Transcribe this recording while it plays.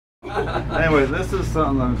Anyway, this is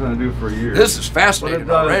something I'm trying to do for years. This is fascinating what it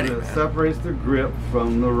does already, is it man. separates the grip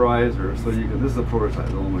from the riser, so you can. This is a prototype.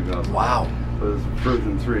 Oh my God! Wow. So it's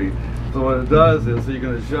version 3. So what it does is, so you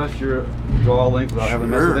can adjust your draw length without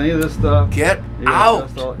having to mess with any of this stuff. Get You can out.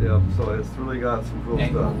 adjust all- yeah, so it's really got some cool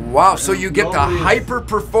stuff. Wow, so you get the Nobody is- hyper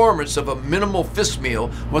performance of a minimal fist meal,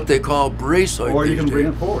 what they call bracelet. Or you these can bring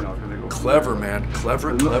days. it forward now. 'Cause they go Clever, man. Clever,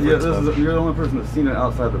 And clever, yeah, this clever. is, you're the only person that's seen it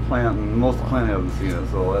outside the plant, and most of the plant haven't seen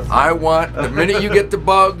it. So that's. I want, the minute you get the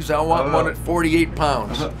bugs, I want one at 48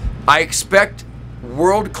 pounds. I expect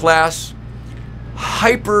world-class,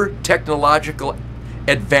 hyper-technological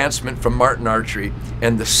advancement from Martin Archery,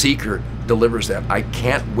 and the Seeker delivers that. I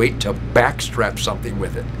can't wait to backstrap something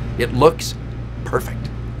with it. It looks perfect.